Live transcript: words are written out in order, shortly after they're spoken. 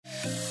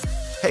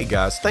Hey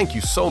guys, thank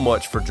you so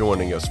much for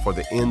joining us for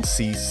the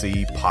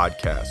NCC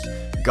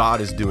podcast.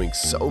 God is doing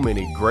so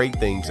many great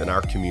things in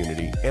our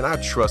community, and I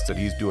trust that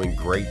He's doing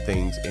great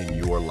things in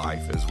your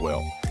life as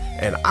well.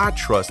 And I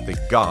trust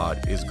that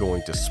God is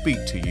going to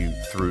speak to you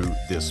through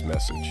this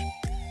message.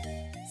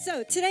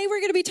 So today we're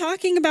going to be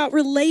talking about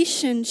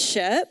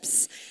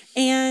relationships,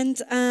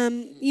 and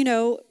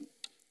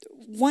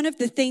one of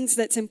the things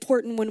that's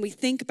important when we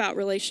think about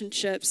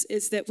relationships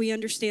is that we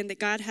understand that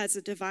God has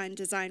a divine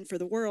design for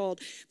the world,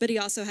 but He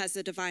also has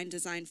a divine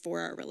design for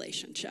our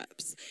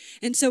relationships.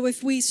 And so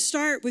if we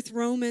start with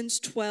Romans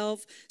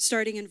 12,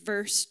 starting in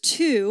verse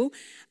 2,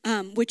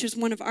 which is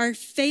one of our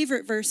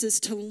favorite verses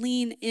to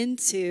lean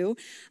into,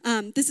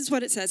 this is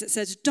what it says. It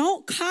says,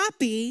 "Don't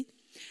copy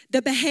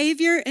the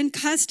behavior and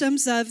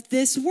customs of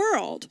this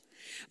world,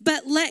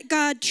 but let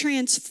God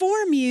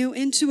transform you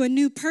into a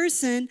new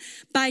person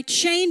by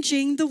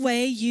changing the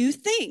way you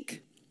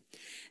think.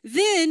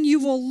 Then you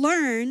will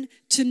learn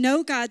to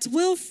know God's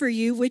will for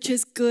you, which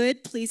is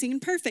good, pleasing,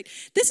 and perfect."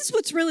 This is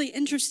what's really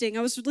interesting.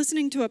 I was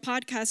listening to a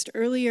podcast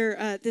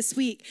earlier this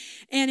week,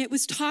 and it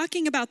was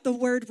talking about the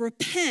word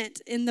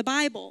repent in the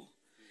Bible.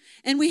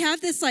 And we have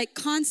this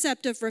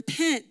concept of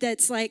repent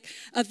that's like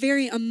a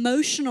very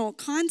emotional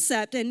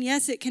concept. And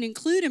yes, it can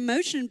include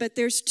emotion, but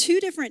there's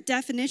two different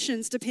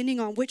definitions depending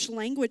on which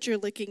language you're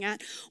looking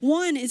at.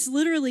 One is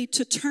literally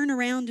to turn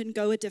around and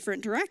go a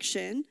different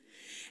direction.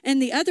 And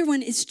the other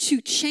one is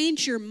to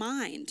change your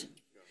mind.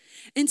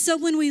 And so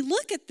when we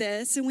look at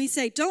this and we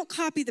say, don't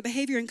copy the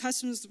behavior and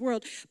customs of the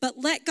world, but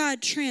let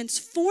God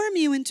transform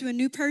you into a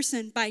new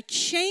person by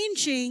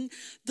changing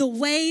the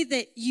way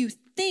that you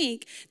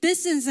think,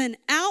 this is an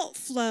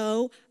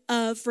outflow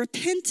of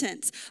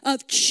repentance,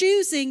 of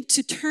choosing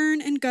to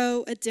turn and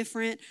go a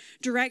different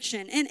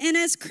direction. And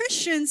as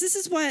Christians, this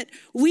is what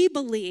we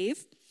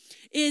believe,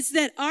 is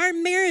that our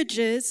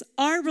marriages,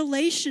 our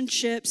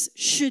relationships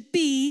should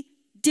be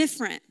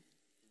different.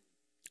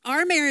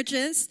 Our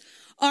marriages,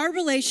 our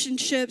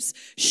relationships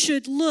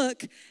should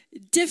look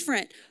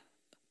different,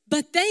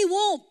 but they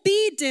won't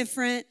be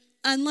different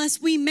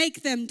unless we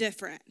make them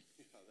different.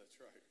 Yeah, that's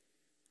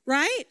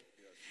right. Right?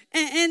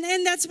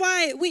 And that's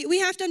why we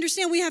have to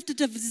understand we have to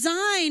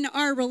design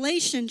our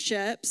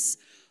relationships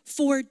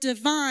for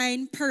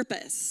divine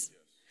purpose.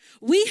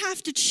 We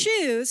have to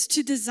choose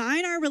to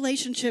design our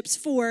relationships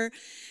for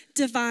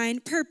divine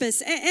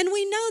purpose. And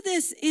we know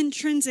this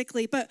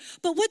intrinsically, but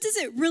what does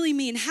it really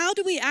mean? How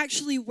do we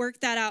actually work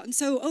that out? And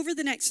so over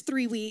the next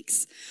 3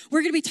 weeks,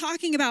 we're going to be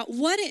talking about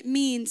what it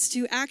means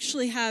to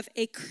actually have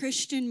a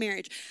Christian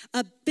marriage,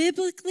 a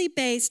biblically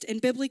based and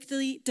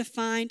biblically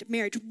defined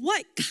marriage.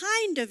 What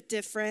kind of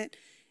different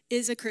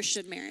is a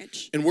Christian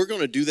marriage? And we're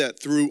going to do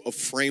that through a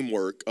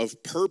framework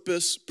of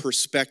purpose,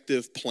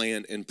 perspective,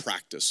 plan, and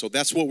practice. So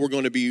that's what we're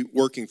going to be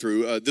working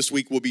through. This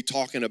week we'll be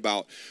talking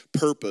about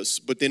purpose,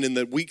 but then in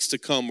the weeks to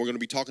come, we're going to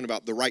be talking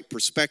about the right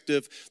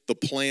perspective, the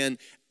plan,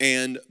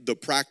 and the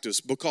practice.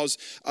 Because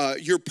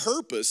your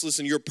purpose,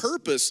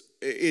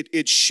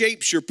 it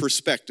shapes your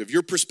perspective.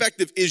 Your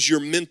perspective is your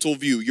mental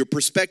view. Your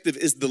perspective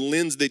is the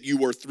lens that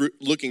you are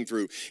looking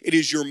through. It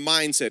is your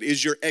mindset,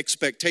 is your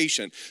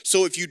expectation.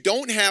 So if you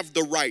don't have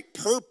the right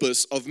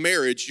purpose of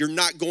marriage, you're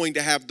not going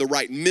to have the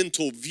right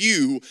mental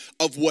view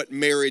of what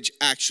marriage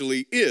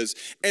actually is.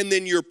 And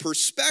then your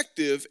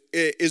perspective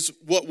is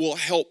what will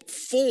help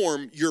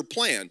form your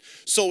plan.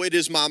 So it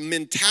is my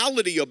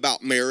mentality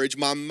about marriage,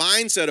 my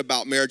mindset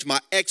about marriage,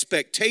 my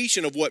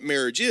expectation of what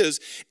marriage is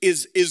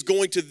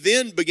going to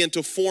then begin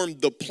to form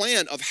the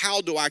plan of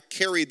how do I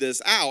carry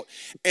this out.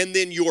 And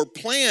then your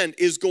plan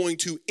is going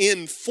to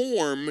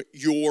inform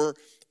your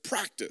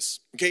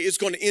practice. Okay, it's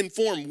going to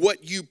inform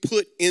what you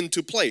put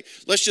into play.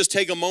 Let's just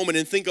take a moment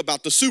and think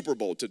about the Super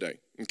Bowl today.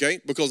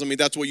 Okay, because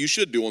that's what you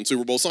should do on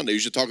Super Bowl Sunday. You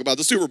should talk about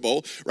the Super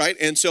Bowl, right?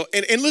 And so,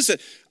 and listen,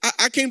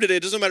 I came today.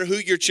 It doesn't matter who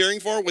you're cheering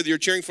for, whether you're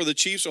cheering for the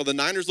Chiefs or the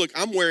Niners. Look,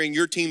 I'm wearing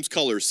your team's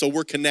colors, so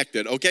we're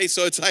connected. Okay,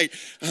 so it's like,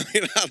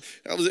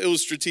 it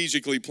was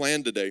strategically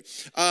planned today.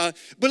 But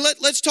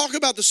let's talk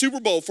about the Super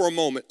Bowl for a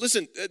moment.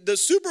 Listen, the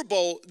Super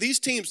Bowl, these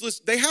teams,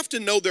 listen, they have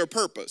to know their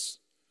purpose.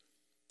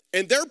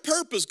 And their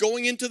purpose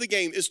going into the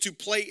game is to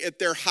play at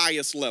their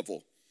highest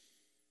level.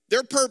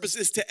 Their purpose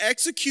is to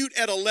execute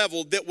at a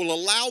level that will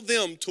allow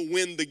them to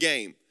win the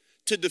game,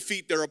 to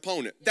defeat their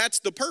opponent. That's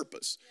the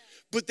purpose.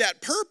 But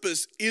that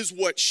purpose is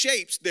what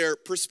shapes their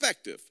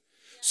perspective.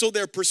 So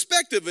their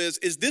perspective is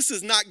this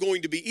is not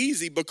going to be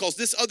easy because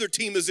this other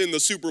team is in the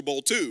Super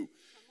Bowl too.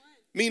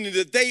 Meaning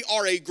that they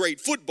are a great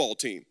football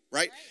team,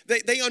 right?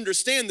 They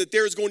understand that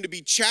there's going to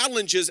be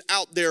challenges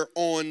out there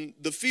on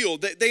the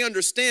field. They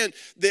understand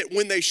that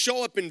when they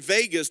show up in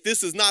Vegas,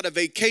 this is not a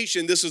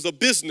vacation, this is a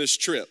business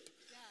trip.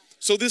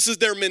 So this is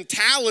their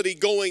mentality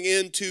going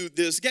into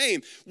this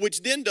game,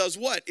 which then does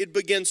what? It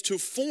begins to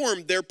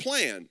form their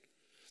plan,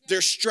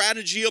 their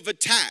strategy of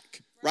attack,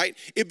 right?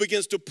 It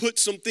begins to put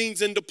some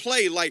things into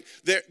play. Like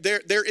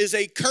there is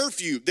a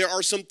curfew. There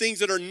are some things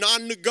that are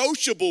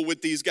non-negotiable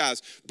with these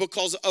guys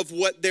because of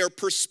what their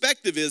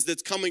perspective is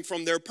that's coming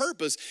from their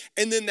purpose.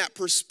 And then that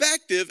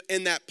perspective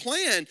and that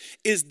plan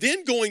is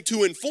then going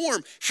to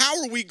inform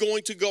how are we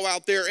going to go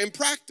out there and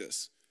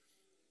practice.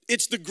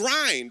 It's the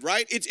grind,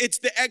 right? It's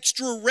the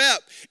extra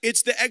rep.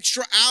 It's the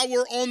extra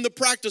hour on the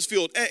practice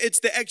field. It's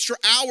the extra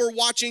hour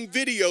watching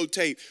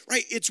videotape,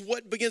 right? It's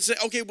what begins to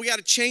say, okay, we got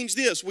to change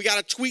this. We got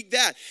to tweak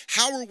that.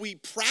 How are we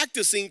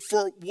practicing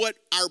for what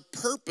our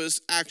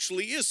purpose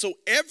actually is? So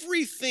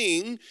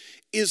everything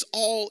is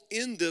all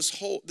in this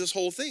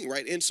whole thing,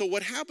 right? And so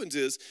what happens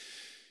is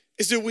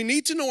that we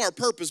need to know our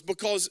purpose,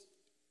 because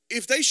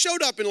if they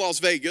showed up in Las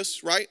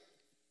Vegas, right?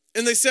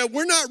 And they said,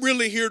 we're not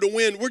really here to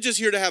win. We're just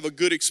here to have a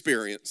good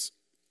experience.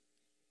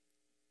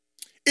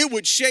 It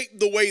would shape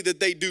the way that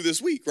they do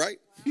this week, right?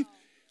 Wow.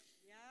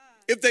 Yeah.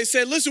 If they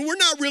said, listen, we're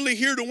not really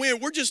here to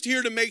win. We're just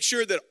here to make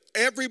sure that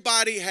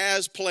everybody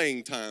has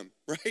playing time,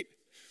 right?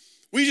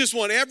 We just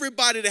want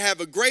everybody to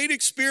have a great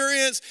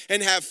experience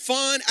and have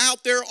fun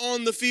out there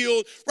on the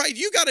field, right?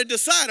 You got to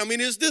decide. I mean,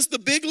 is this the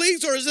big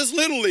leagues or is this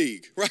little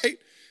league, right?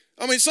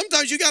 I mean,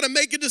 sometimes you got to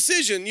make a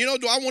decision. You know,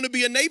 do I want to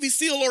be a Navy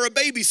SEAL or a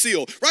baby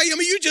SEAL, right? I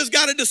mean, you just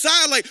got to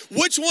decide, like,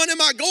 which one am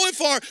I going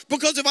for?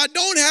 Because if I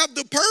don't have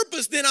the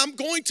purpose, then I'm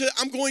going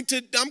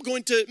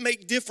to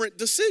make different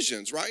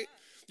decisions, right?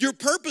 Your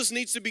purpose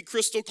needs to be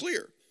crystal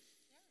clear,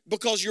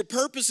 because your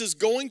purpose is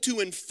going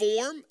to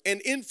inform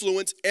and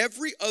influence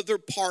every other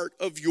part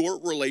of your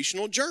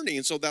relational journey.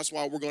 And so that's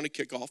why we're going to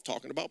kick off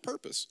talking about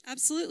purpose.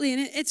 Absolutely.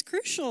 And it's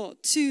crucial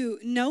to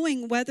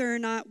knowing whether or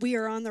not we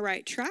are on the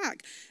right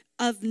track,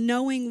 of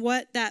knowing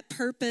what that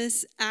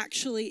purpose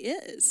actually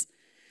is.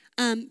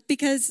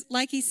 Because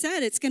like he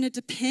said, it's going to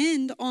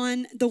depend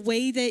on the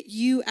way that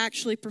you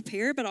actually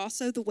prepare, but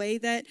also the way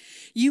that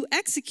you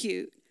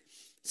execute.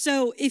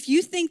 So if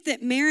you think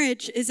that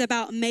marriage is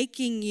about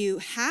making you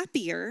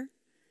happier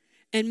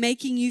and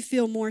making you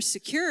feel more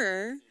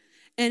secure,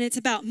 and it's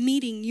about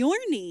meeting your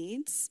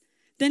needs,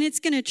 then it's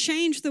going to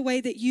change the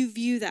way that you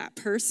view that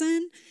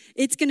person.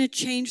 It's going to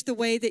change the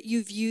way that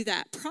you view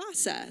that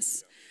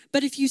process.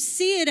 But if you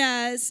see it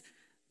as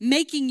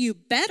making you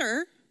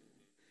better,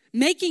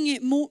 making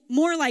it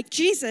more like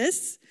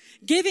Jesus,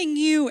 giving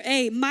you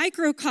a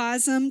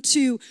microcosm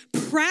to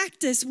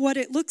practice what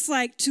it looks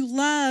like to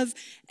love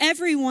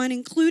everyone,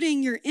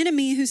 including your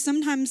enemy, who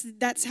sometimes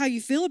that's how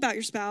you feel about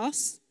your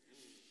spouse,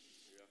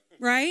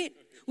 right?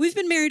 We've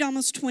been married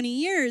almost 20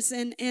 years,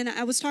 and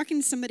I was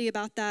talking to somebody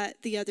about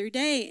that the other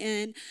day,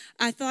 and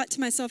I thought to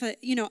myself,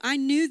 I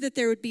knew that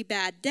there would be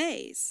bad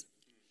days.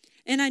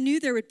 And I knew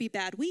there would be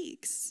bad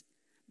weeks,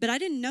 but I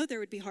didn't know there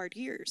would be hard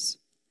years.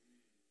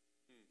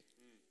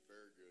 Very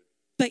good.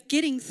 But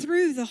getting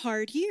through the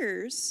hard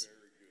years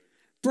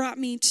brought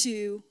me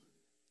to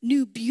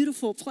new,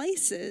 beautiful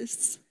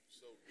places.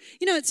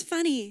 It's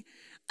funny.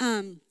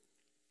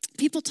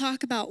 People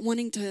talk about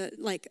wanting to,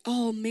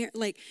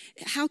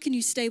 how can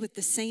you stay with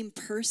the same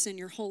person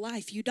your whole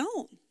life? You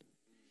don't.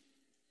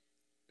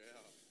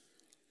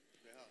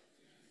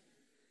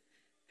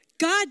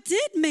 God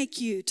did make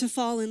you to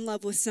fall in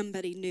love with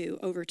somebody new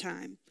over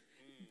time,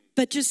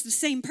 but just the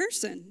same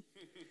person.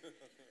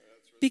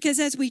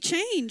 Because as we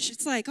change,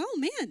 it's like, oh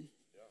man,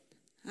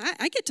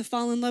 I get to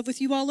fall in love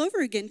with you all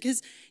over again,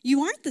 because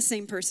you aren't the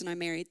same person I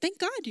married. Thank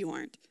God you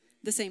aren't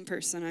the same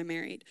person I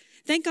married.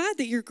 Thank God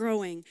that you're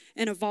growing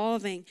and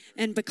evolving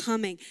and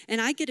becoming.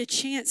 And I get a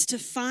chance to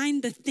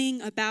find the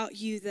thing about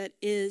you that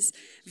is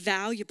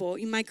valuable.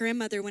 My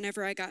grandmother,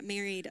 whenever I got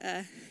married,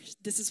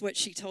 this is what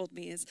she told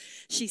me, is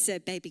she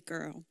said, baby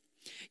girl,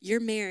 your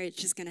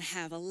marriage is going to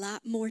have a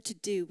lot more to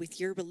do with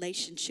your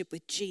relationship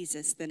with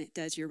Jesus than it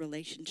does your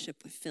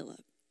relationship with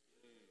Phillip.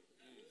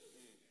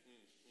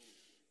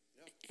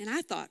 And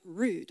I thought,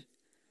 rude.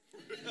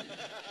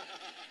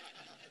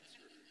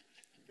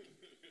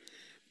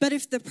 But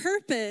if the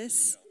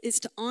purpose is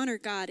to honor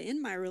God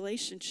in my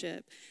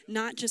relationship,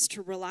 not just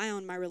to rely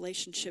on my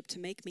relationship to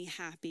make me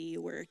happy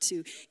or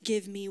to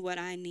give me what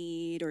I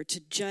need or to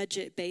judge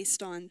it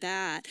based on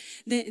that,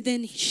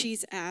 then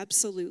she's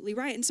absolutely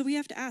right. And so we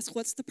have to ask,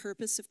 what's the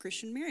purpose of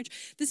Christian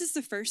marriage? This is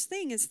the first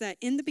thing, is that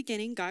in the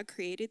beginning, God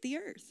created the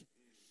earth.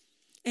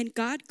 And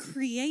God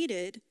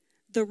created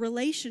the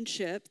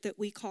relationship that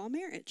we call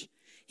marriage.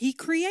 He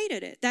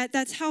created it.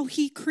 That's how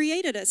he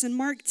created us. In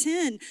Mark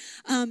 10,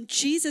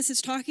 Jesus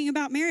is talking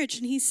about marriage,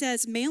 and he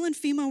says, male and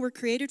female were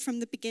created from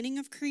the beginning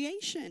of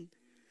creation.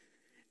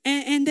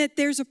 And that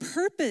there's a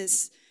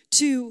purpose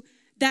to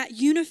that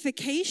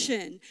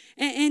unification.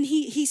 And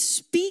he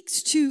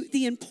speaks to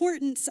the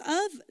importance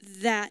of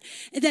that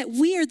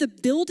we are the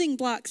building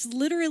blocks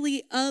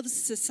literally of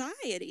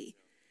society.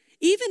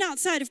 Even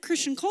outside of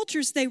Christian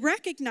cultures, they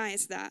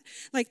recognize that.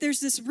 Like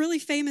there's this really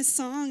famous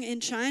song in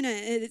China.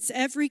 It's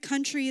every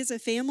country is a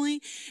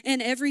family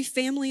and every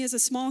family is a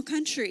small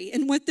country.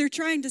 And what they're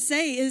trying to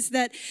say is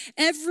that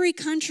every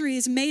country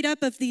is made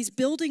up of these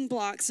building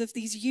blocks, of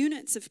these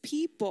units of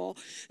people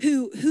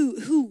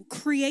who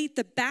create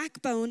the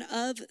backbone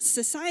of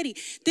society.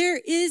 There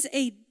is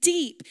a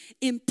deep,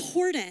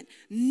 important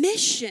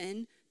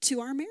mission to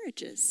our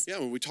marriages. Yeah,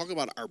 when we talk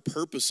about our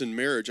purpose in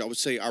marriage, I would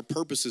say our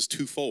purpose is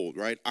twofold,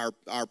 right?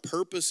 Our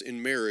purpose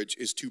in marriage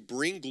is to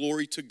bring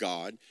glory to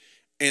God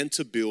and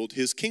to build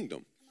his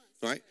kingdom,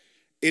 right?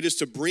 It is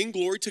to bring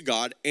glory to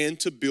God and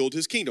to build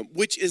his kingdom,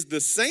 which is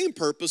the same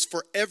purpose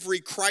for every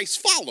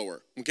Christ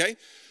follower, okay?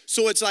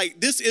 So it's like,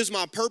 this is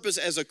my purpose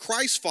as a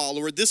Christ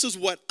follower. This is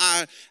what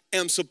I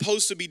am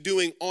supposed to be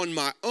doing on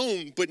my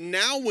own. But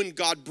now when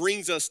God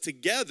brings us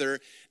together,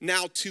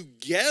 now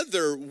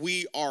together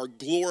we are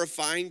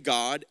glorifying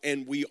God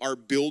and we are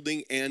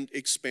building and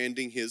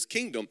expanding his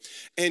kingdom.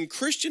 And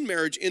Christian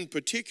marriage in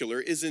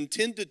particular is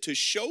intended to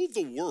show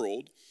the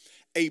world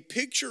a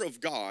picture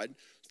of God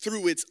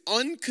through its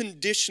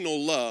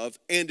unconditional love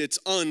and its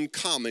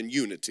uncommon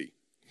unity,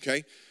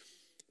 okay?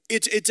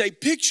 It's a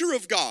picture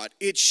of God.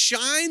 It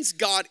shines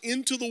God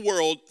into the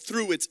world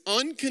through its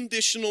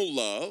unconditional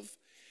love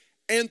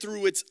and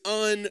through its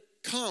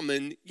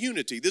uncommon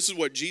unity. This is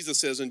what Jesus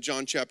says in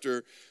John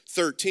chapter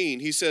 13.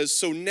 He says,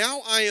 so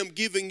now I am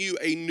giving you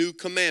a new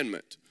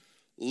commandment.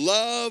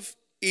 Love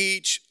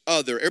each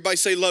other. Everybody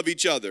say love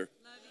each other.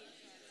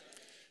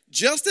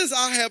 Just as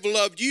I have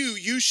loved you,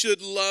 you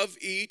should love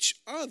each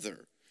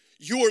other.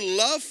 Your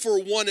love for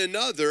one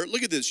another,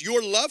 look at this,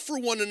 your love for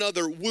one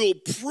another will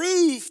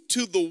prove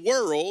to the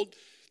world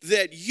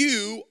that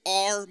you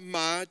are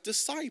my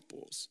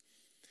disciples.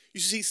 You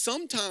see,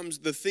 sometimes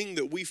the thing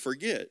that we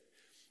forget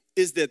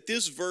is that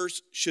this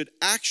verse should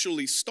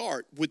actually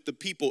start with the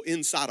people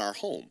inside our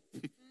home.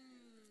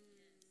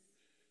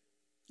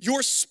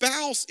 Your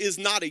spouse is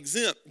not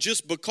exempt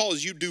just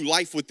because you do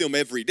life with them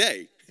every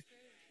day.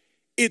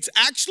 It's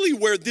actually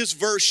where this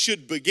verse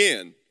should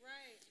begin.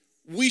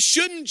 We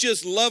shouldn't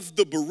just love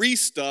the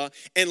barista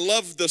and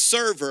love the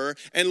server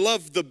and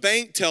love the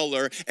bank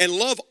teller and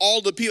love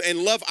all the people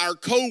and love our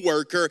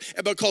coworker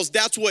because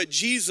that's what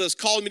Jesus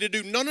called me to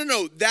do.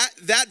 No.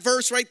 That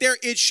verse right there,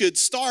 it should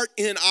start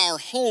in our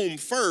home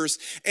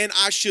first. And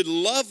I should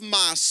love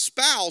my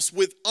spouse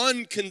with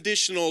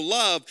unconditional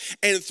love.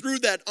 And through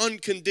that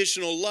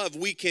unconditional love,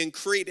 we can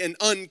create an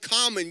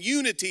uncommon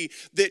unity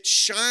that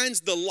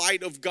shines the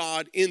light of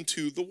God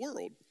into the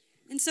world.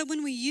 And so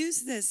when we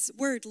use this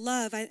word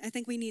love, I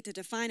think we need to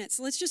define it.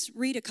 So let's just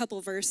read a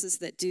couple verses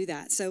that do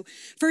that. So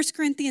 1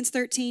 Corinthians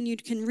 13, you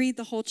can read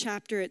the whole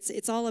chapter.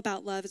 It's all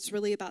about love. It's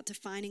really about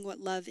defining what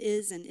love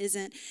is and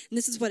isn't. And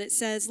this is what it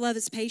says. Love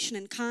is patient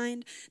and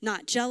kind,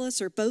 not jealous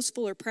or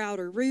boastful or proud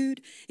or rude.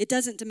 It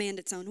doesn't demand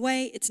its own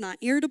way. It's not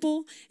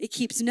irritable. It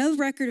keeps no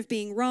record of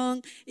being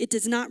wrong. It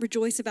does not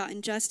rejoice about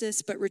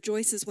injustice, but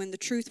rejoices when the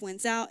truth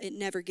wins out. It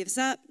never gives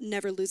up,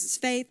 never loses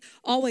faith,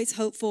 always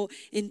hopeful,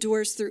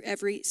 endures through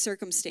every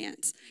circumstance.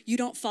 You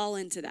don't fall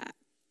into that.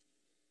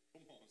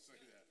 Come on,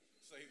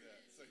 say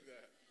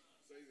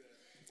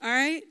that. All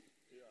right?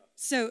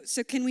 Yeah.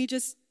 So can we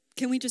just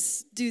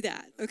do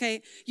that?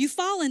 Okay? You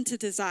fall into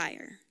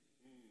desire.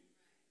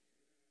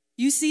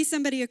 You see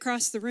somebody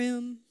across the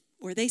room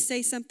or they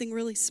say something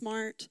really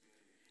smart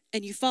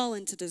and you fall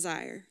into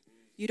desire.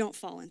 You don't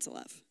fall into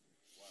love.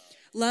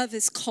 Wow. Love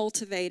is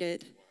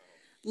cultivated. Wow.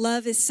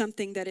 Love is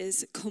something that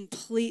is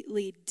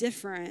completely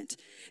different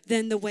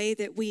than the way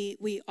that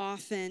we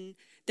often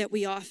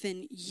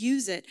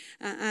use it.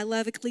 I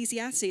love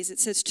Ecclesiastes. It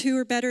says two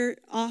are better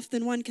off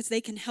than one because they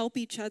can help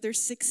each other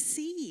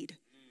succeed.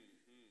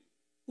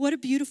 What a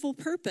beautiful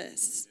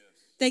purpose.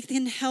 They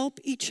can help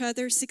each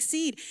other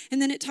succeed.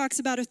 And then it talks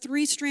about a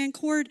 3-strand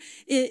cord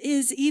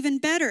is even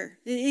better.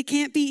 It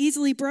can't be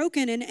easily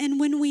broken. And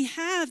when we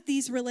have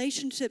these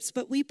relationships,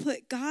 but we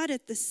put God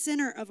at the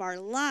center of our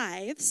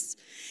lives,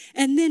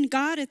 and then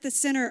God at the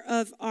center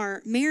of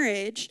our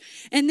marriage,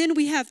 and then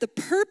we have the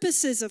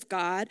purposes of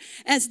God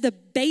as the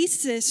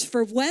basis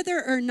for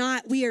whether or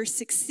not we are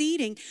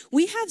succeeding,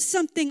 we have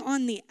something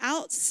on the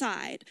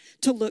outside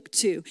to look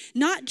to.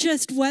 Not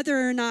just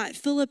whether or not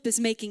Phillip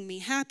is making me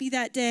happy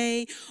that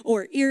day,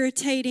 or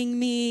irritating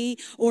me,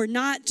 or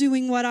not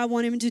doing what I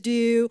want him to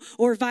do,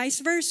 or vice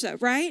versa,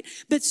 right?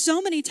 But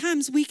so many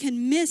times we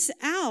can miss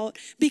out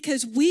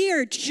because we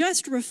are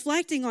just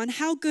reflecting on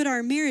how good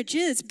our marriage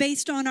is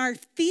based on our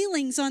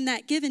feelings on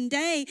that given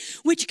day,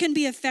 which can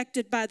be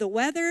affected by the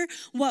weather,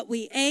 what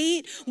we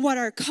ate, what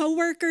our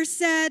coworkers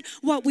said,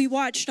 what we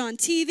watched on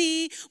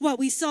TV, what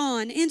we saw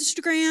on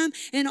Instagram,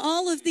 and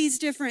all of these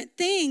different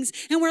things.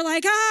 And we're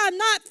like, I'm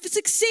not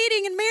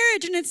succeeding in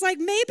marriage. And it's like,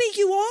 maybe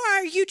you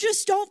are, you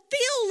just don't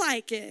feel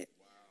like it.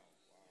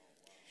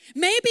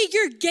 Maybe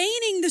you're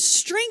gaining the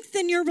strength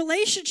in your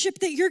relationship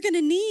that you're going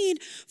to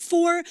need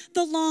for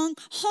the long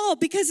haul.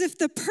 Because if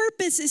the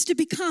purpose is to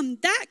become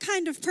that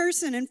kind of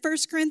person in 1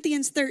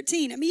 Corinthians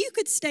 13, I mean, you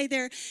could stay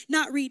there,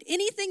 not read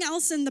anything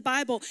else in the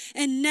Bible,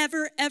 and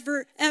never,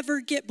 ever,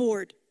 ever get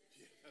bored.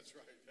 Yeah, that's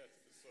right.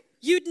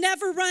 You'd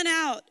never run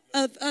out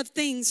of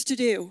things to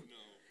do.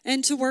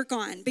 And to work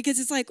on, because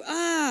it's like,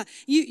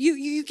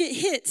 you get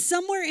hit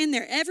somewhere in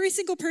there. Every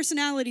single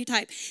personality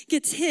type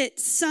gets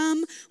hit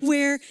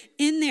somewhere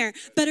in there.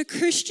 But a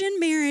Christian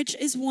marriage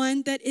is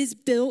one that is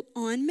built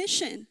on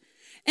mission.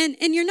 And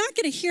you're not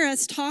going to hear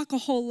us talk a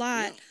whole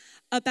lot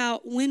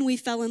about when we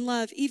fell in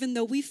love, even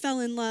though we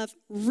fell in love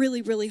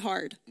really, really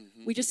hard.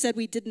 Mm-hmm. We just said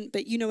we didn't,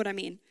 but you know what I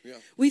mean. Yeah.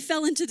 We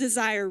fell into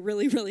desire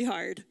really, really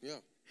hard. Yeah.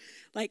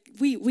 Like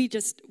we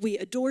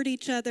adored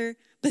each other.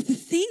 But the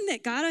thing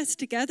that got us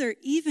together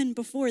even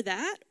before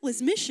that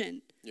was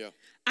mission. Yeah.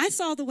 I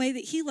saw the way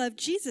that he loved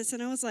Jesus,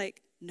 and I was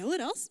like, no one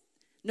else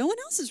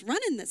is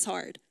running this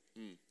hard.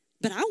 Mm.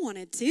 But I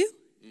wanted to.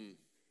 Mm.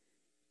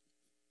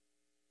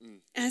 Mm.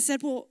 And I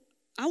said, well,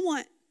 I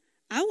want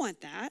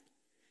that.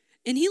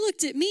 And he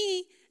looked at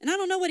me, and I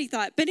don't know what he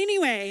thought. But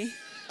anyway.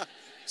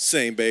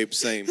 Same, babe,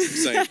 same.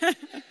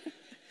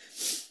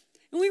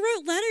 And we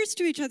wrote letters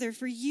to each other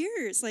for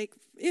years. Like,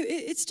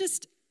 it's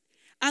just,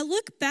 I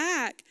look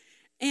back,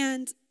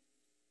 and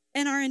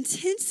our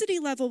intensity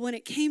level when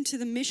it came to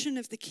the mission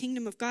of the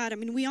kingdom of God, I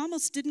mean, we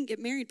almost didn't get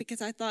married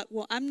because I thought,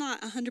 well, I'm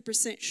not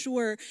 100%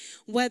 sure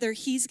whether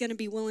he's going to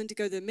be willing to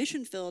go to the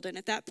mission field. And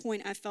at that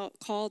point, I felt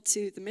called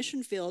to the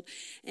mission field.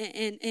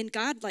 And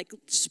God, like,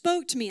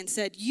 spoke to me and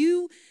said,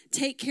 you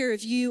take care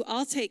of you,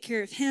 I'll take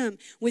care of him.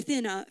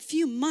 Within a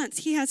few months,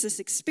 he has this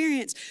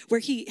experience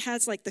where he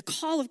has, like, the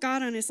call of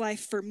God on his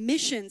life for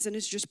missions and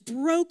is just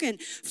broken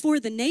for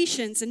the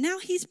nations. And now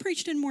he's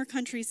preached in more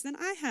countries than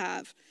I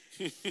have.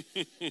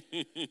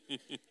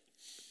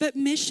 But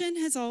mission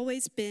has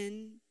always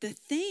been the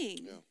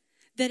thing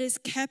that has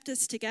kept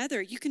us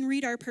together. You can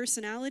read our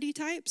personality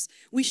types.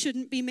 We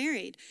shouldn't be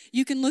married.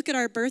 You can look at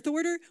our birth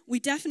order. We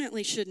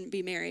definitely shouldn't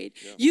be married.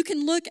 Yeah. You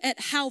can look at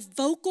how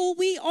vocal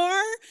we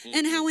are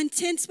and how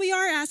intense we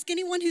are. Ask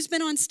anyone who's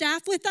been on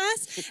staff with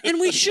us, and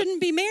we shouldn't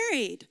be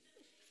married.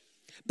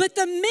 But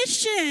the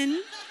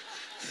mission...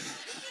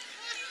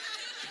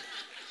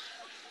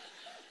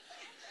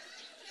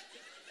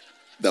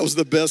 That was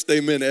the best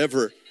amen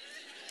ever.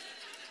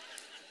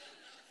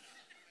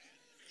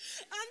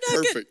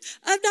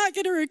 I'm not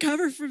going to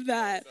recover from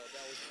that. No,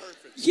 that was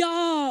perfect.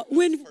 Y'all,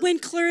 when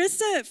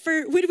Clarissa,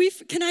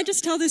 can I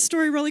just tell this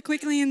story really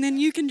quickly and then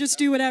you can just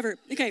do whatever?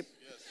 Okay.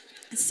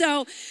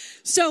 Yes.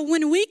 So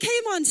when we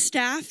came on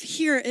staff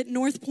here at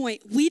North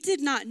Point, we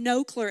did not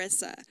know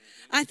Clarissa.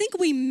 I think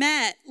we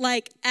met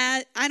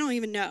I don't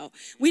even know.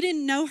 We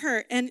didn't know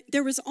her, and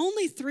there was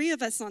only 3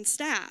 of us on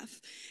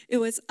staff. It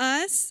was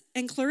us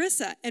and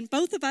Clarissa, and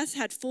both of us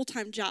had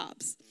full-time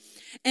jobs.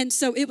 And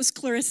so it was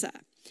Clarissa.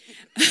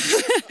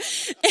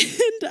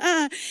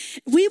 And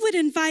we would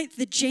invite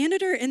the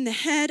janitor and the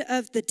head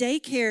of the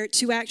daycare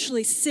to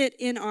actually sit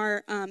in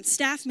our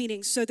staff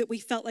meetings so that we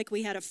felt like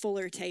we had a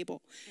fuller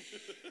table.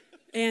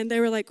 And they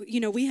were like,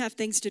 we have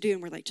things to do.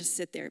 And we're like, just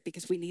sit there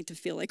because we need to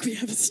feel like we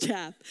have a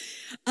staff.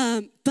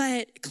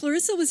 But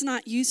Clarissa was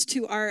not used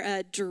to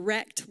our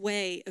direct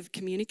way of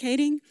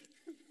communicating.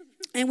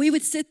 And we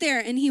would sit there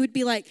and he would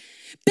be like,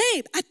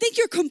 babe, I think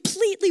you're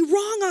completely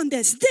wrong on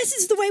this. This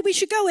is the way we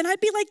should go. And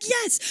I'd be like,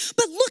 yes,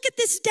 but look at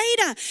this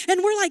data.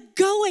 And we're like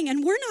going,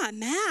 and we're not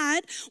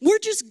mad. We're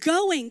just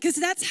going because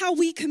that's how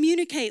we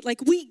communicate.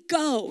 Like we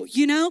go,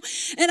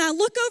 And I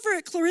look over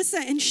at Clarissa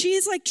and she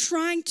is like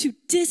trying to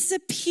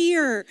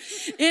disappear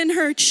in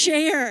her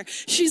chair.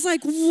 She's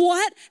like,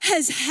 what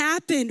has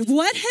happened?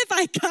 What have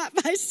I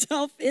got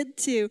myself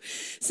into?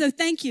 So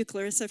thank you,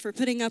 Clarissa, for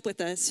putting up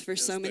with us for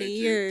so many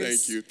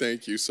years.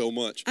 Thank you so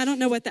much. I don't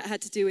know what that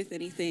had to do with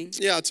anything.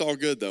 Yeah, it's all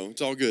good though.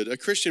 It's all good. A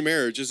Christian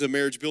marriage is a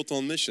marriage built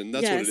on mission.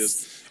 That's what it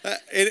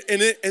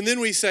is. And then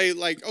we say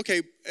like,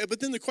 okay,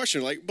 but then the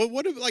question but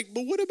what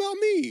about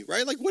me,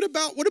 right? Like what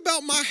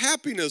about my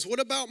happiness? What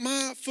about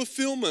my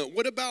fulfillment?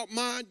 What about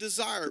my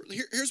desire?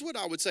 Here's what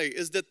I would say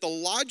is that the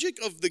logic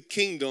of the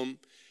kingdom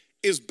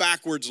is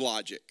backwards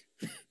logic.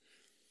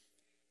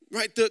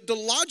 Right, the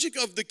logic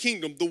of the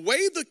kingdom, the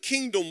way the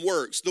kingdom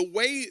works, the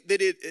way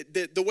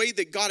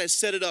that God has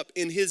set it up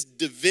in his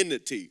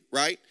divinity,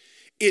 right?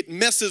 It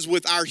messes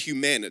with our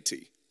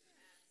humanity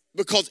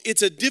because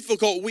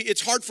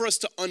it's hard for us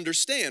to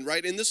understand,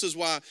 right? And this is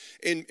why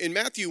in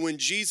Matthew, when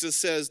Jesus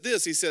says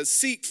this, he says,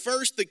 seek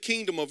first the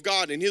kingdom of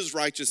God and his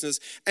righteousness,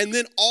 and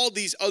then all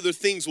these other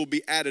things will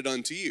be added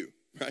unto you,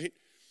 right?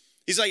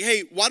 He's like,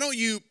 hey, why don't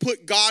you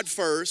put God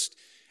first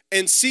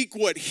and seek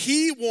what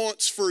he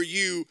wants for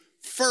you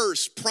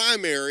first,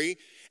 primary,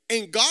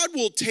 and God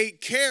will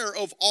take care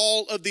of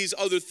all of these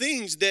other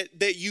things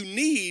that you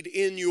need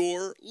in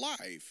your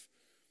life.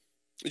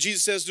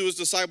 Jesus says to his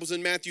disciples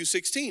in Matthew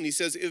 16, he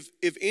says,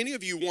 if any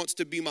of you wants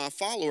to be my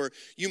follower,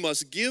 you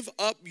must give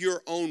up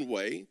your own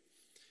way,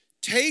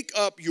 take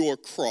up your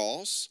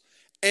cross,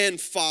 and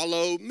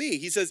follow me.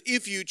 He says,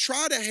 if you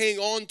try to hang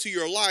on to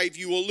your life,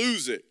 you will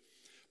lose it.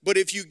 But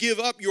if you give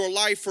up your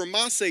life for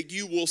my sake,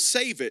 you will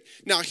save it.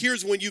 Now,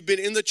 here's when you've been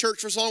in the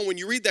church for so long. When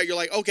you read that, you're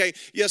like, okay,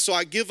 yes, so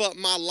I give up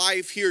my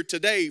life here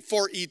today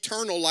for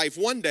eternal life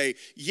one day.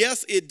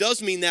 Yes, it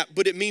does mean that,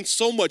 but it means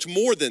so much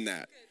more than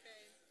that.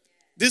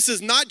 This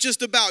is not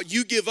just about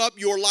you give up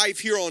your life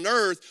here on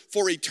earth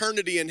for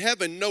eternity in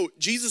heaven. No,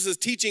 Jesus is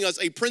teaching us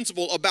a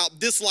principle about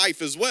this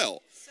life as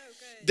well.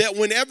 That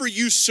whenever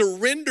you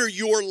surrender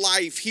your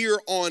life here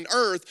on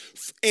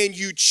earth and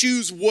you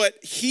choose what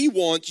he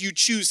wants, you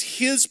choose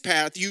his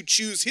path, you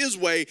choose his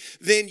way,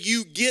 then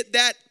you get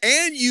that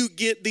and you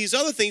get these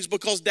other things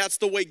because that's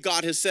the way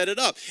God has set it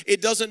up. It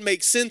doesn't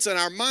make sense in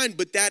our mind,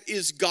 but that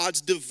is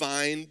God's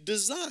divine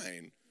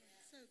design.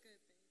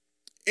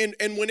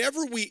 And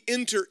whenever we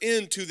enter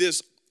into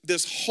this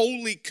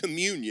holy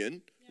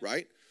communion,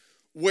 right,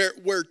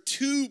 where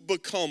two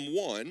become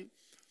one,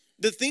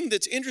 the thing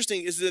that's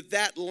interesting is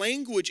that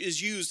language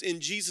is used in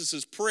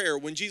Jesus' prayer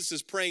when Jesus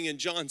is praying in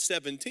John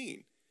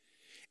 17.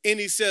 And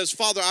he says,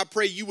 Father, I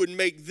pray you would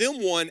make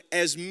them one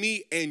as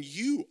me and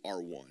you are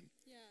one.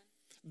 Yeah.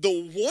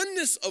 The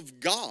oneness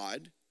of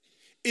God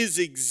is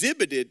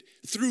exhibited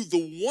through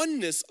the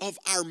oneness of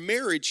our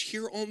marriage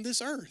here on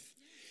this earth.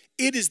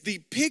 It is the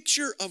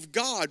picture of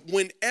God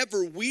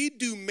whenever we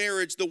do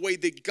marriage the way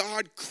that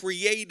God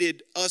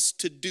created us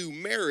to do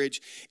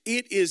marriage.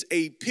 It is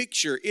a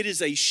picture, it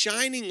is a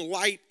shining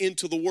light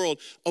into the world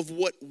of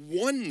what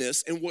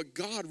oneness and what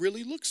God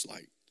really looks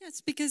like. Yes,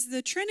 because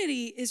the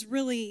Trinity is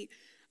really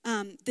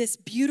this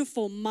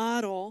beautiful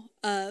model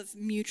of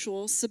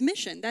mutual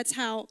submission. That's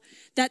how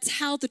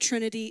the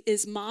Trinity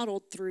is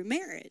modeled through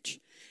marriage.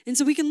 And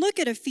so we can look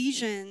at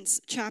Ephesians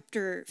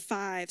chapter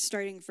 5,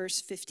 starting verse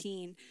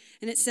 15.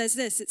 And it says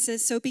this, it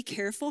says, so be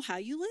careful how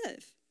you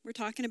live. We're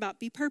talking about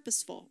be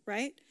purposeful,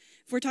 right?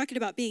 If we're talking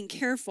about being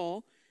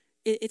careful,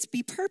 it's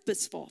be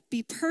purposeful.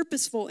 Be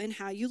purposeful in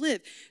how you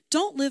live.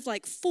 Don't live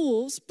like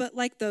fools, but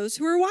like those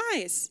who are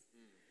wise.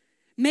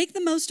 Make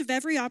the most of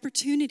every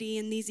opportunity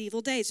in these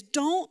evil days.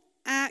 Don't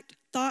act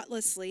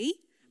thoughtlessly,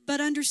 but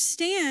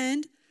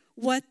understand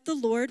what the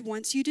Lord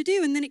wants you to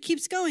do. And then it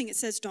keeps going. It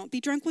says, don't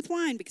be drunk with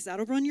wine because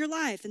that'll ruin your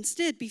life.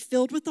 Instead, be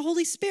filled with the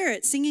Holy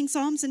Spirit, singing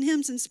psalms and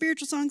hymns and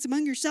spiritual songs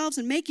among yourselves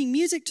and making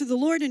music to the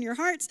Lord in your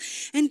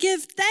hearts, and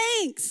give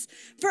thanks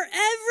for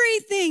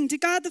everything to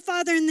God the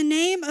Father in the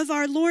name of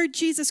our Lord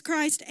Jesus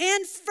Christ.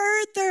 And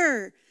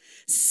further,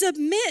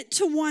 submit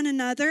to one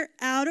another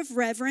out of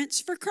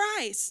reverence for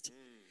Christ.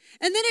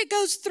 And then it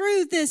goes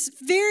through this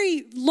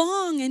very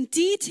long and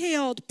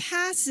detailed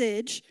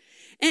passage.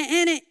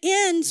 And it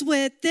ends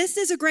with, this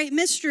is a great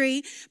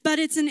mystery, but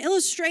it's an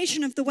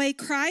illustration of the way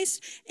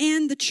Christ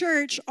and the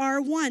church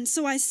are one.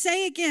 So I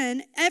say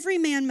again, every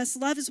man must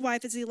love his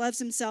wife as he loves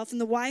himself,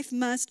 and the wife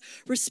must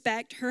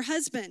respect her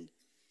husband.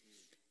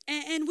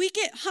 And we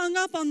get hung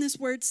up on this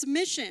word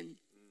submission.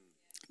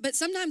 But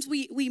sometimes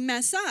we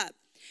mess up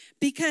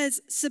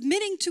because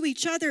submitting to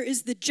each other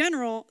is the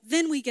general,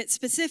 then we get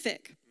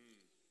specific.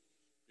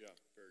 Yeah,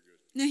 very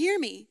good. Now hear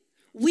me.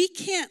 We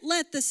can't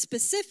let the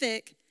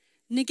specific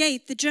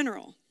negate the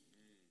general.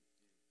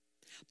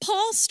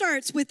 Paul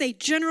starts with a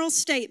general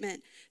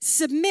statement,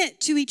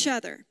 submit to each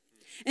other.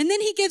 And then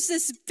he gives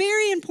this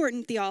very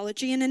important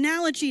theology, an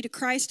analogy to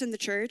Christ and the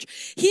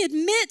church. He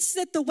admits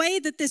that the way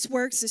that this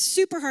works is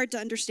super hard to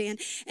understand,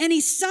 and he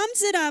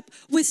sums it up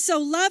with so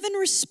love and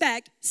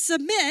respect,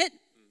 submit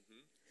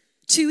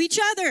to each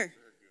other.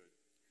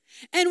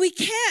 And we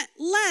can't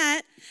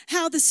let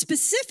how the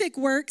specific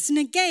works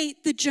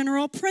negate the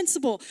general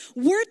principle.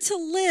 We're to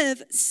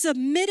live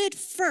submitted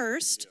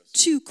first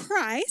to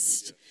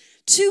Christ,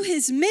 to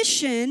his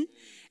mission,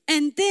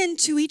 and then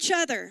to each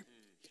other.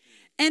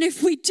 And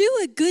if we do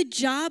a good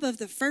job of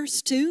the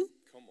first two,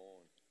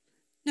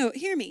 no,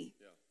 hear me.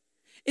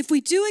 If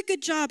we do a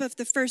good job of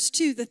the first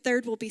two, the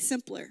third will be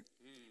simpler.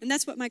 And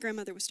that's what my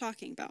grandmother was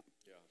talking about.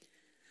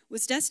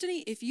 Was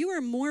Destiny, if you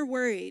are more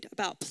worried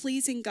about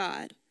pleasing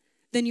God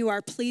than you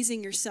are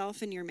pleasing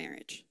yourself in your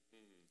marriage,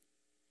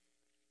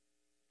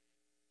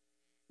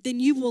 then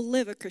you will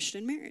live a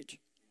Christian marriage.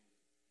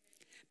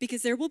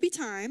 Because there will be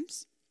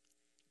times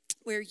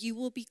where you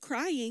will be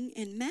crying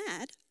and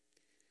mad,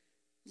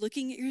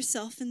 looking at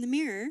yourself in the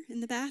mirror in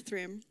the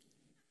bathroom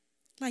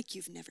like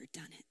you've never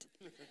done it.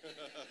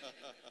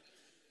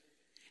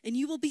 And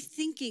you will be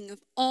thinking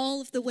of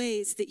all of the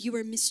ways that you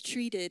are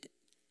mistreated.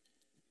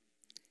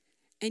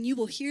 And you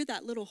will hear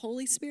that little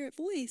Holy Spirit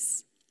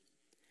voice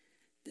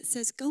that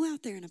says, go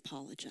out there and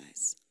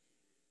apologize.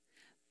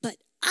 But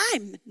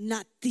I'm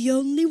not the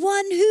only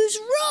one who's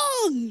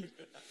wrong.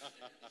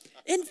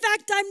 In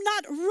fact, I'm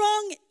not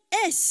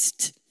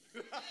wrongest.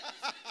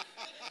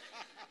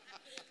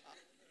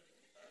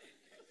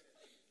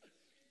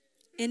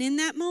 And in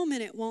that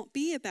moment, it won't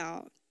be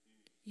about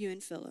you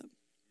and Phillip.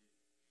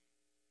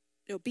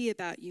 It'll be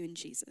about you and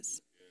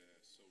Jesus.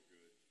 So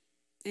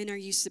good. And are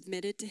you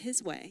submitted to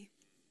his way,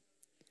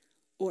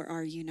 or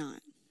are you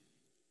not?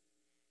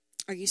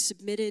 Are you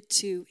submitted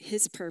to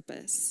his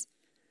purpose,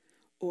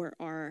 or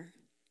are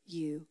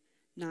you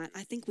Not,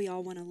 I think we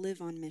all want to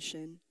live on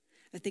mission.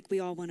 I think we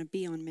all want to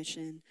be on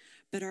mission.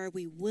 But are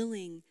we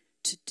willing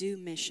to do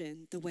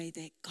mission the way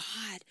that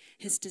God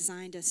has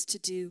designed us to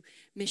do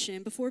mission?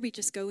 And before we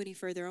just go any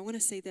further, I want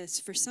to say this.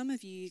 For some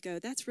of you, you go,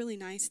 that's really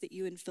nice that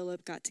you and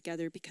Phillip got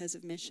together because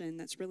of mission.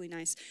 That's really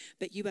nice.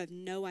 But you have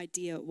no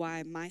idea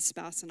why my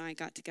spouse and I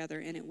got together,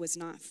 and it was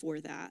not for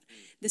that.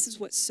 This is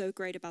what's so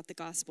great about the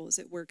gospel, is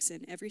it works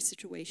in every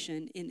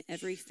situation, in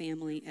every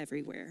family,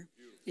 everywhere.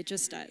 It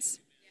just does.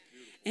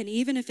 And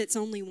even if it's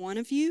only one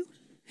of you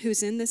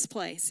who's in this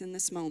place, in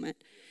this moment,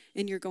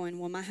 and you're going,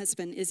 well, my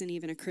husband isn't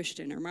even a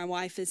Christian, or my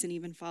wife isn't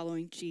even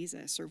following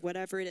Jesus, or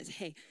whatever it is.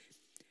 Hey,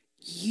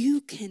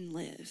 you can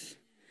live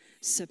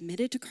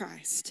submitted to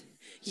Christ.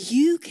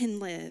 You can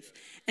live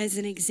as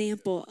an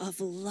example of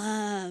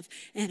love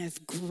and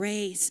of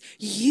grace.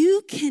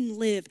 You can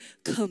live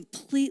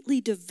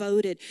completely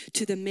devoted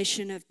to the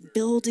mission of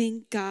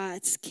building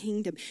God's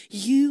kingdom.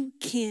 You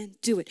can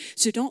do it.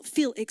 So don't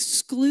feel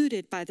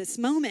excluded by this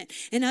moment.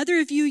 And other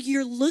of you,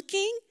 you're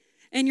looking,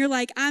 and you're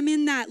like, I'm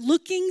in that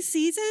looking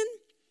season.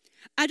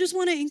 I just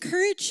want to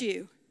encourage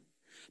you.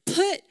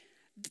 Put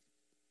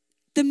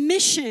the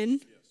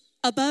mission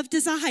above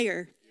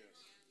desire.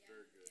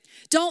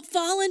 Don't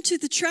fall into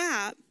the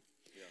trap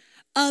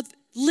of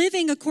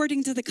living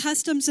according to the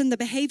customs and the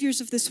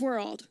behaviors of this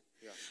world.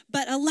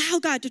 But allow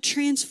God to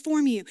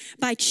transform you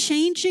by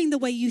changing the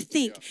way you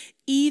think,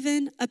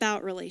 even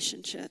about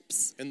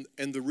relationships. And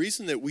the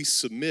reason that we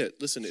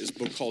submit, listen, is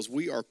because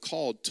we are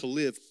called to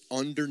live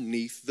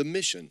underneath the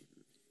mission.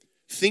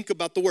 Think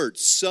about the word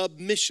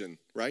submission,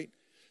 right?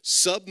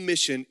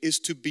 Submission is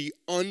to be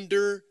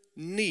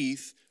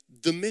underneath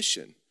the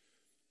mission.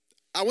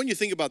 I want you to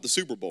think about the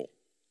Super Bowl.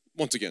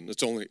 Once again,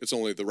 it's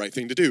only the right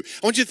thing to do.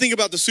 I want you to think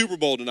about the Super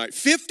Bowl tonight.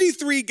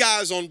 53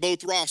 guys on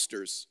both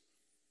rosters.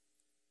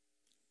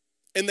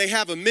 And they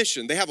have a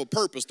mission. They have a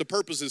purpose. The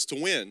purpose is to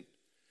win.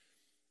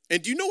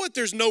 And do you know what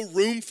there's no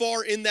room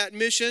for in that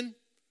mission?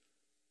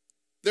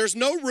 There's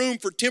no room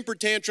for temper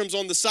tantrums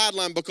on the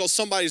sideline because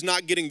somebody's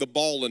not getting the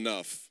ball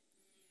enough.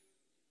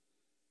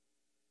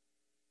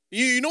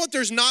 You know what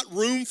there's not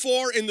room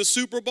for in the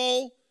Super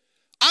Bowl?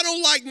 I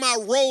don't like my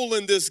role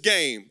in this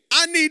game.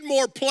 I need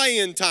more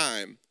playing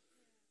time.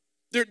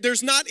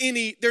 There's not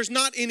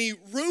any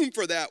room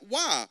for that.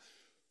 Why?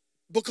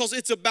 Because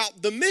it's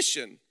about the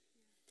mission.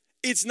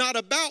 It's not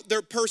about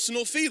their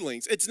personal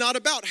feelings. It's not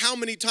about how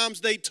many times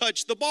they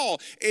touch the ball.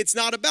 It's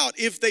not about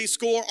if they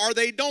score or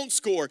they don't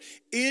score.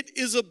 It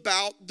is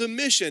about the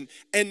mission.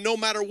 And no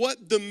matter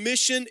what, the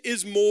mission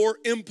is more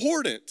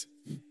important.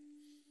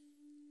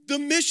 The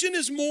mission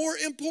is more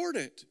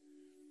important.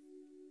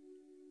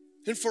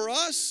 And for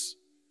us,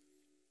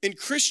 in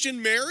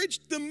Christian marriage,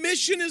 the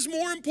mission is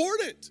more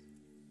important.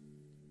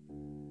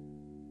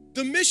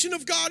 The mission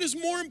of God is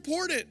more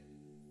important.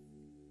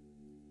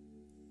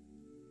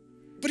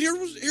 But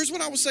here's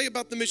what I would say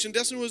about the mission.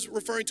 Destin was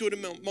referring to it a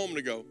moment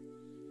ago.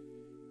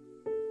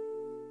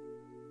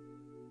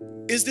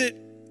 Is that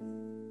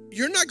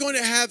you're not going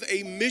to have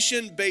a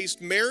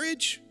mission-based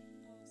marriage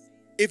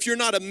if you're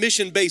not a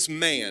mission-based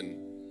man.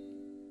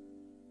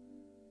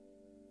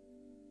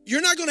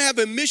 You're not going to have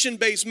a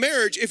mission-based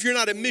marriage if you're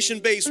not a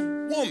mission-based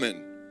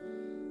woman.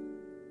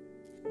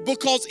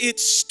 Because it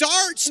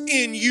starts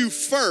in you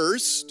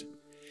first,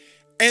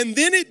 and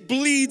then it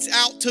bleeds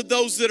out to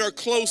those that are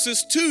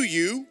closest to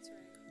you,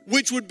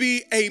 which would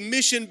be a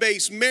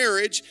mission-based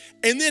marriage.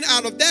 And then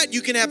out of that,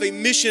 you can have a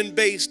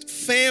mission-based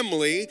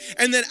family.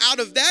 And then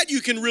out of that,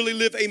 you can really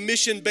live a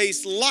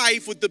mission-based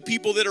life with the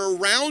people that are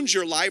around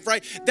your life,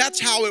 right? That's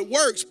how it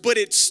works. But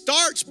it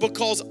starts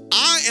because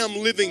I am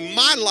living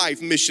my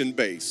life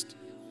mission-based.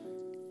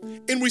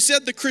 And we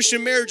said the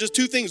Christian marriage is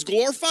two things: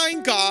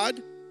 glorifying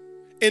God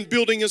and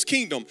building his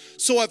kingdom.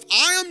 So if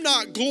I am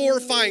not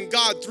glorifying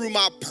God through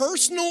my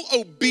personal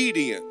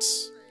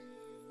obedience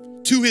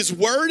to his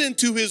word and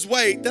to his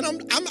way, then I'm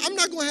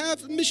not going to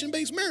have a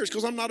mission-based marriage,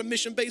 because I'm not a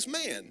mission-based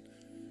man.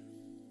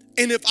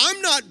 And if I'm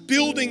not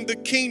building the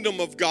kingdom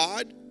of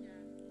God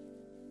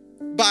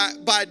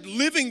by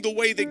living the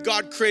way that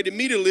God created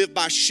me to live,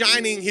 by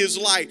shining his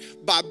light,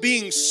 by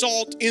being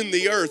salt in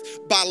the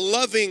earth, by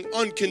loving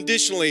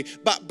unconditionally,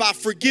 by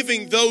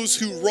forgiving those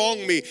who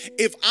wrong me,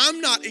 if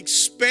I'm not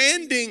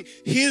expanding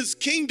his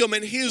kingdom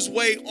and his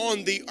way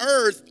on the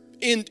earth,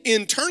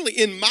 internally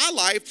in my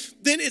life,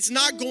 then it's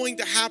not going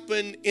to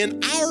happen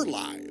in our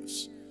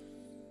lives.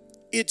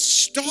 It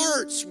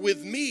starts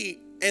with me,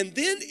 and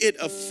then it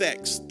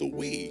affects the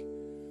we.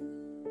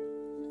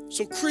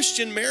 So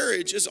Christian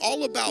marriage is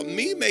all about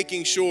me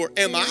making sure,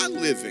 am I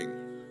living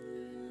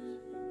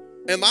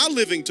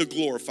to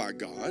glorify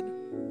God?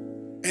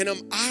 And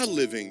am I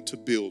living to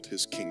build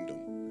his kingdom?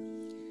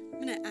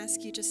 I'm going to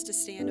ask you just to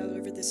stand all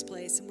over this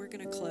place, and we're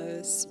going to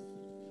close.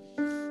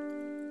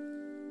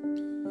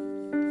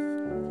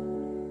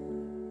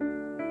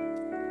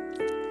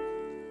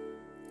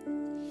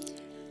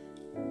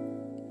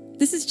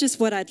 This is just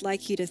what I'd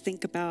like you to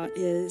think about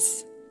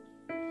is,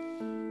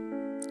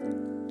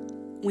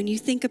 when you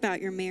think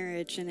about your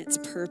marriage and its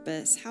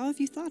purpose, how have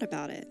you thought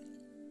about it?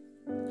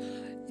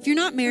 If you're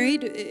not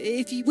married,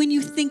 when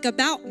you think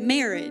about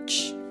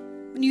marriage,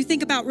 when you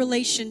think about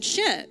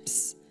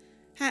relationships,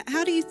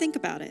 how do you think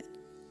about it?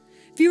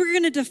 If you were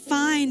going to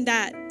define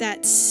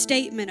that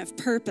statement of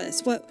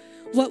purpose, what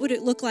would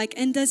it look like?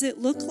 And does it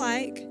look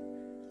like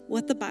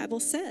what the Bible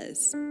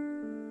says?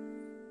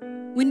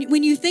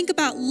 When you think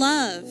about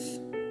love,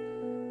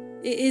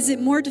 is it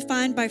more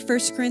defined by 1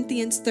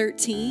 Corinthians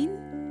 13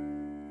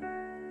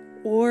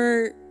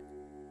 or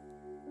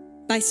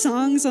by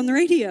songs on the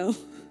radio?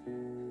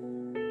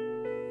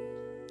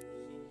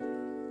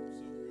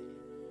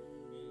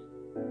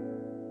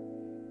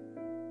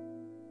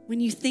 When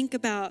you think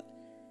about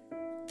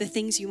the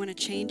things you want to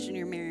change in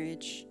your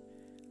marriage,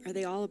 are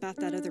they all about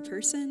that other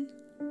person?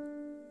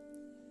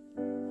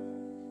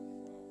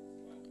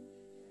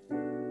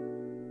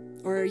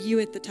 Or are you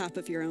at the top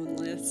of your own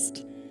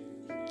list?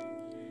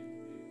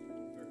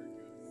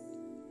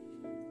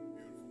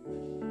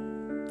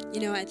 You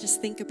know, I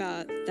just think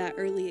about that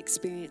early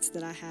experience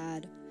that I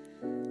had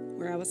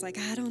where I was like,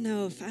 I don't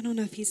know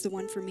if he's the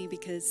one for me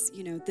because,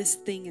 you know, this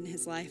thing in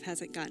his life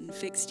hasn't gotten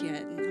fixed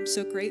yet. And I'm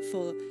so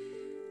grateful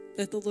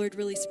that the Lord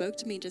really spoke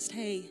to me just,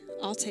 hey,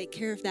 I'll take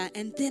care of that.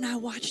 And then I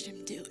watched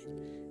him do it.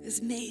 It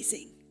was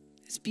amazing.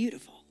 It was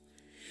beautiful.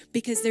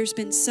 Because there's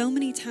been so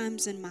many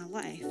times in my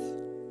life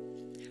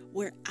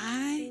where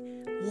I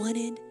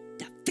wanted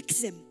to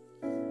fix him.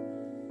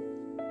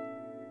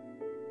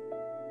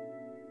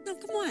 No,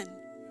 come on.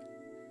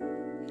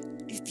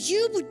 If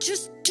you would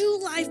just do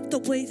life the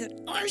way that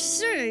I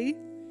say,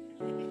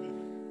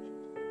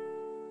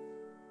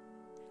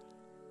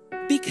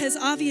 because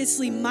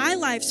obviously my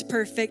life's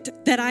perfect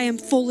that I am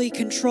fully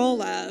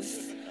control of.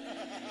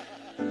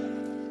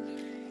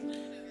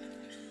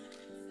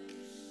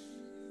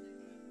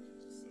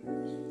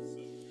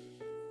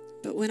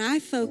 But when I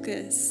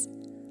focus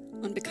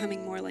on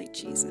becoming more like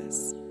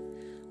Jesus,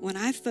 when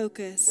I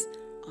focus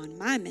on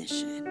my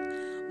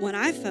mission, when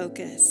I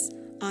focus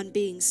on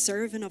being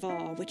servant of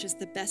all, which is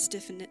the best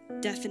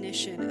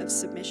definition of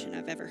submission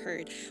I've ever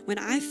heard, when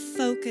I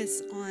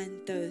focus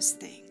on those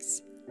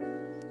things,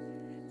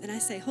 then I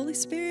say, Holy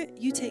Spirit,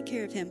 you take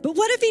care of him. But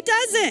what if he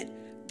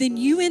doesn't? Then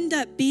you end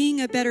up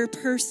being a better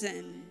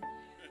person.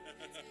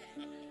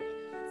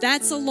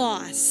 That's a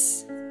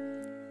loss.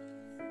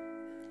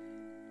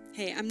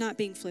 Hey, I'm not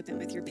being flippant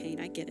with your pain.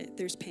 I get it.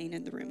 There's pain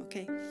in the room,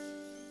 okay?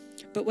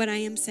 But what I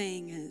am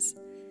saying is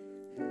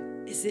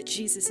that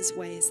Jesus'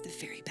 way is the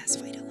very best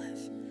way to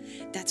live.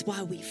 That's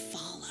why we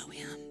follow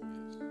him.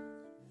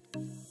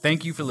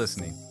 Thank you for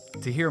listening.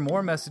 To hear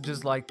more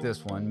messages like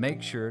this one,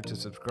 make sure to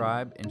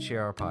subscribe and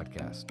share our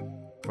podcast.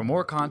 For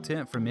more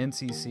content from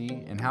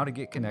NCC and how to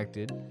get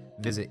connected,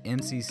 visit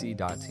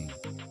ncc.team.